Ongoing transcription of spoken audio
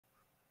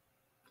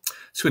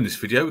So in this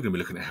video, we're going to be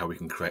looking at how we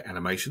can create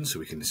animations. So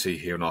we can see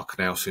here in our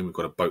canal scene, we've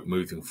got a boat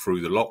moving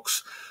through the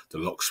locks. The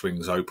lock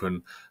swings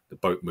open, the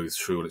boat moves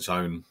through on its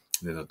own,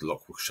 and then the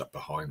lock will shut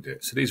behind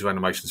it. So these are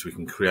animations we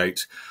can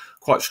create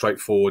quite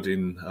straightforward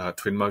in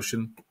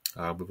Twinmotion.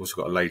 We've also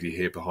got a lady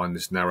here behind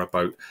this narrow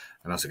boat,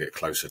 and as I get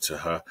closer to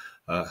her,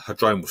 her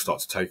drone will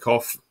start to take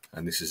off.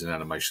 And this is an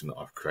animation that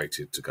I've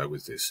created to go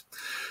with this.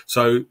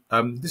 So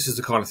this is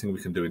the kind of thing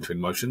we can do in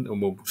Twinmotion,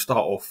 and we'll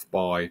start off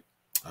by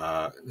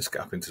let's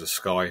get up into the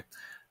sky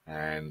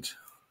and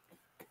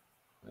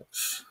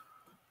let's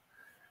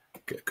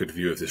get a good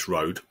view of this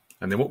road.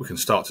 And then what we can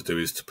start to do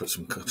is to put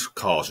some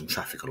cars and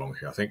traffic along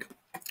here, I think.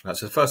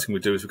 So the first thing we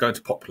do is we're going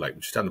to populate,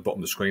 which is down the bottom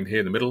of the screen here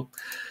in the middle.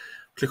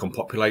 Click on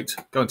populate,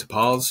 go into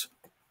paths.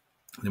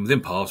 And then within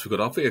paths, we've got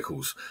our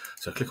vehicles.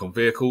 So click on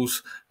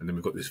vehicles, and then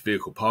we've got this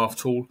vehicle path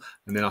tool.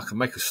 And then I can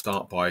make a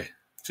start by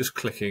just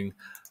clicking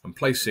and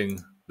placing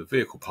the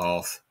vehicle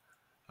path.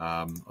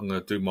 I'm going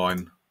to do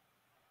mine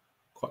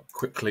quite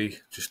quickly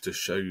just to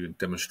show you and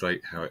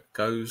demonstrate how it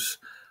goes.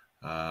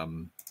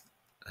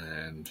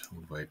 And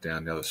all the way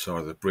down the other side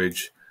of the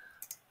bridge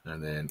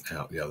and then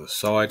out the other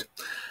side.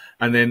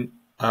 And then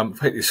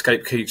if I hit the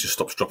escape key, it just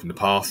stops dropping the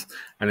path.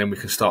 And then we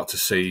can start to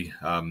see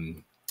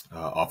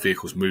our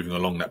vehicles moving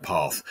along that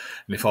path.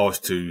 And if I was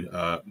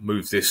to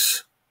move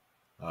this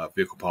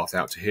vehicle path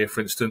out to here,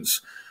 for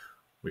instance,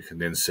 we can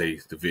then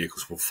see the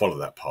vehicles will follow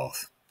that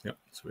path. Yep,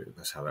 so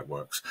that's how that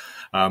works.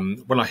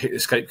 When I hit the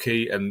escape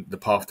key and the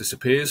path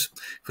disappears,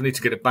 if I need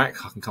to get it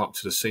back, I can come up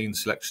to the scene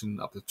selection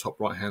up the top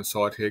right-hand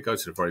side here, go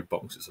to the very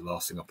bottom, because it's the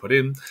last thing I put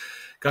in,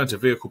 go into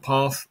vehicle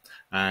path,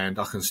 and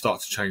I can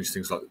start to change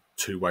things like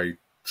two-way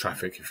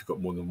traffic. If you've got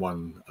more than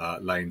one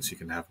lane, so you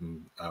can have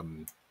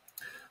them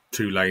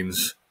 2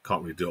 lanes.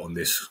 Can't really do it on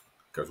this,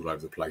 goes all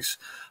over the place.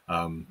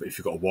 But if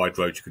you've got a wide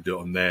road, you can do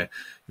it on there.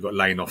 You've got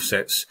lane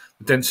offsets.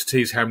 The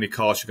density is how many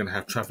cars you're going to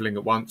have travelling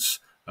at once.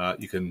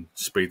 You can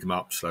speed them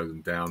up, slow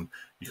them down.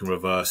 You can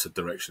reverse the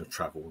direction of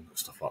travel and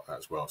stuff like that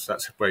as well. So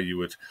that's where you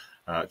would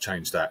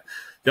change that.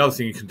 The other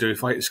thing you can do,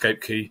 if I hit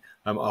escape key,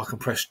 I can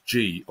press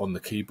G on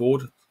the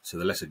keyboard, so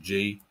the letter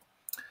G.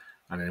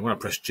 And then when I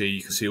press G,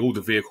 you can see all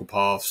the vehicle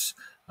paths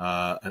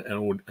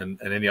and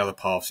any other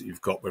paths that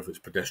you've got, whether it's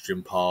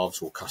pedestrian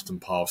paths or custom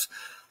paths.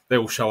 They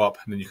will show up,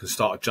 and then you can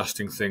start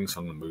adjusting things. So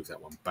I'm going to move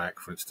that one back,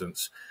 for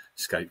instance,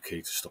 escape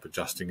key to stop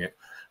adjusting it,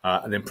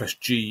 and then press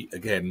G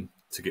again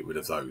to get rid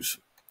of those.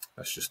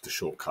 That's just the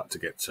shortcut to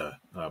get to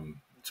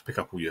pick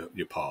up all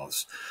your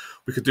paths.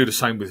 We could do the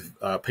same with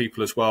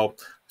people as well.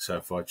 So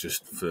if I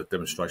just, for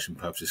demonstration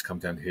purposes, come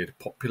down here to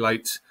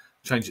populate,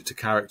 change it to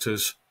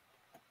characters,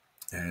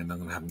 and I'm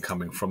going to have them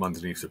coming from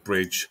underneath the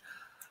bridge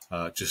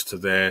just to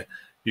there.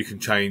 You can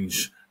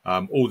change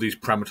all these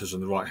parameters on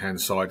the right-hand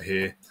side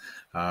here.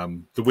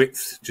 The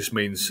width just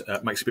means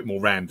makes it a bit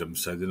more random,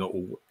 so they're not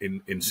all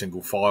in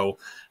single file,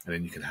 and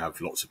then you can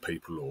have lots of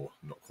people or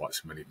not quite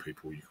so many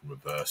people. You can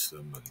reverse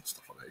them and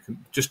stuff like that. You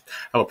can just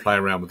have a play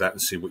around with that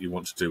and see what you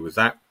want to do with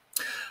that.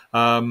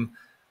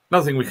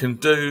 Another thing we can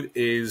do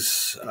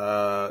is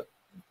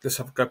let's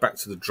go back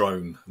to the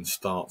drone and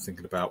start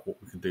thinking about what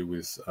we can do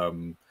with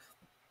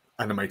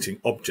animating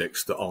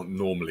objects that aren't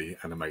normally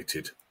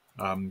animated.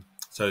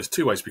 So there's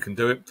 2 ways we can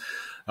do it.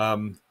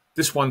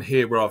 This one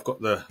here where I've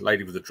got the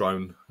lady with the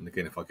drone, and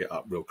again, if I get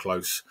up real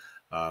close,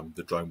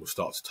 the drone will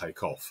start to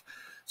take off.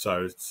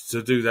 So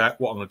to do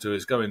that, what I'm going to do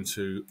is go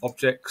into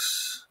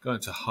Objects, go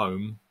into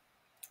Home,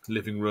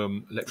 Living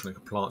Room, Electronic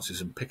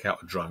Appliances, and pick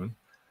out a drone.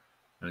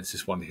 And it's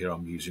this one here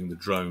I'm using, the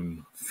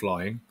drone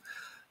flying.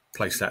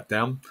 Place that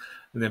down,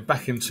 and then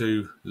back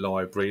into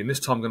Library, and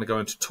this time I'm going to go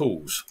into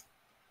Tools.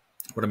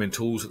 When I'm in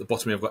Tools, at the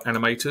bottom I've got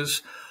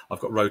Animators, I've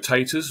got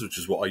Rotators, which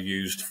is what I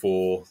used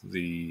for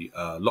the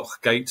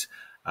lock gate.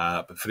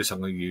 But for this,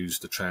 I'm going to use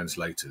the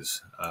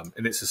translators,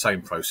 and it's the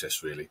same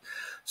process really.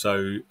 So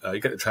you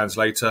get the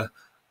translator,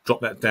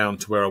 drop that down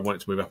to where I want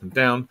it to move up and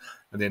down,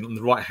 and then on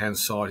the right-hand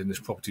side in this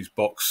properties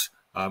box,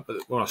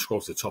 when I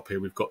scroll to the top here,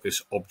 we've got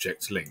this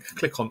object link.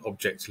 Click on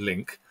object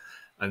link,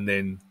 and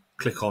then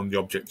click on the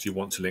object you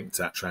want to link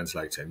to that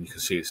translator, and you can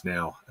see it's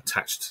now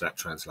attached to that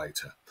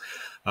translator.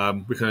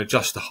 We can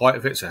adjust the height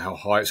of it, so how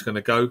high it's going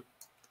to go.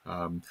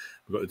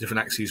 We've got the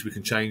different axes we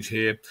can change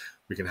here.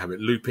 We can have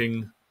it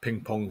looping,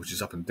 ping pong, which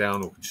is up and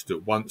down, or we can just do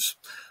it once.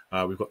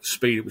 We've got the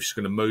speed, which is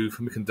going to move,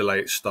 and we can delay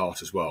its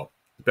start as well.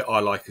 The bit I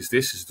like is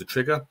this is the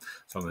trigger,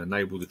 so I'm going to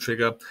enable the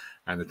trigger,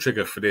 and the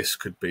trigger for this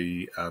could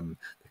be the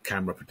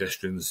camera,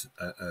 pedestrians,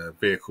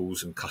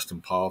 vehicles, and custom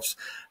paths.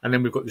 And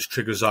then we've got this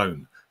trigger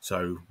zone.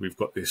 So we've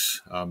got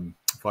this,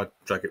 if I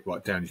drag it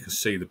right down, you can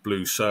see the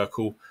blue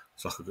circle.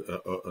 It's like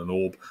an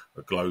orb,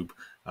 a globe,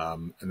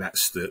 and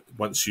that's the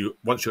once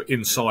you're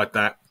inside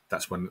that,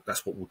 that's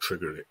what will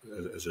trigger it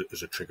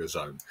as a trigger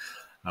zone.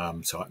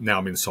 So now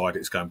I'm inside,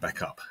 it's going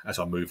back up. As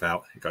I move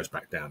out, it goes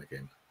back down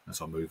again.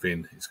 As I move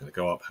in, it's going to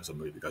go up. As I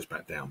move, it goes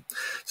back down.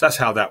 So that's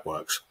how that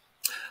works.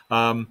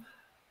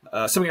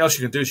 Something else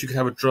you can do is you can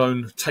have a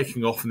drone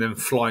taking off and then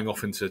flying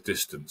off into the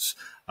distance.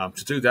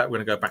 To do that, we're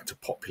going to go back to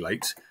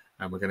populate,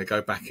 and we're going to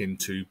go back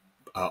into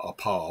our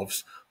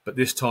paths. But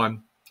this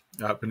time,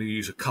 I'm going to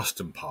use a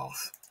custom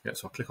path. Yeah,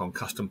 so I'll click on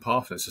custom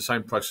path, and it's the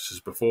same process as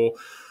before,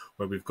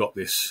 where we've got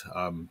this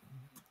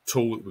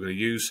tool that we're going to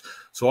use.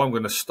 So I'm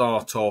going to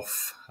start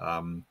off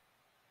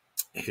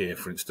here,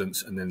 for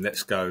instance, and then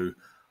let's go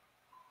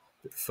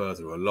a bit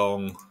further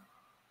along,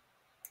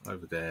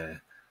 over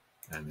there,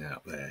 and then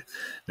up there.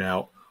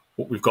 Now,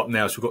 what we've got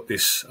now is we've got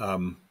this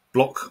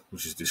block,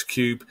 which is this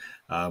cube.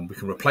 We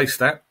can replace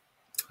that.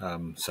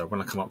 So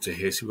when I come up to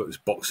here, so we've got this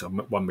box, a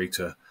 1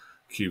 meter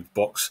cube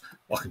box.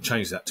 I can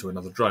change that to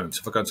another drone.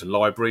 So if I go into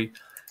library,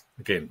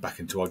 again, back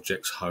into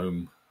objects,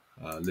 home,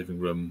 living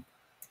room,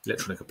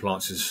 electronic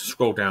appliances,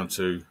 scroll down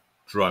to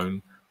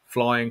drone,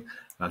 flying,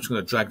 and I'm just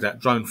going to drag that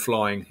drone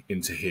flying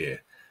into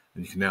here.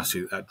 And you can now see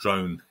that that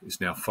drone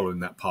is now following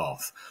that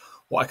path.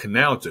 What I can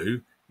now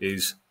do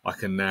is I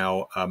can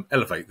now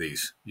elevate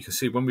these. You can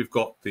see when we've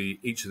got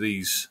each of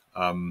these, if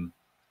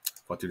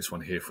I do this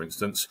one here, for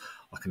instance,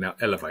 I can now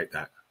elevate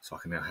that. So I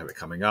can now have it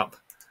coming up.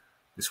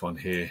 This one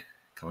here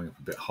coming up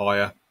a bit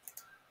higher.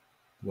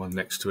 One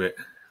next to it,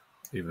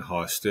 even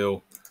higher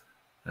still.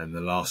 And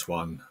the last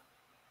one,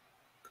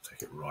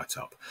 take it right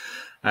up.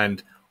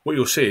 And what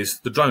you'll see is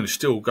the drone is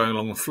still going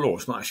along the floor.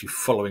 It's not actually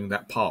following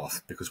that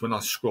path, because when I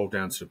scroll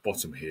down to the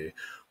bottom here,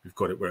 we've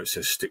got it where it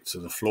says stick to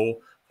the floor.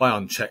 If I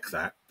uncheck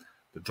that,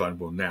 the drone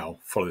will now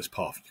follow this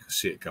path. You can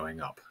see it going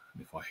up.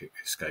 And if I hit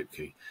the escape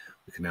key,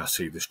 we can now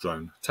see this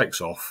drone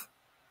takes off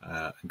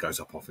and goes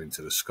up off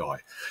into the sky.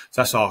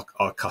 So that's our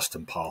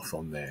custom path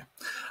on there.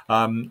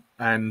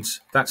 And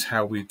that's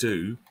how we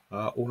do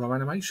all our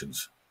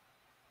animations.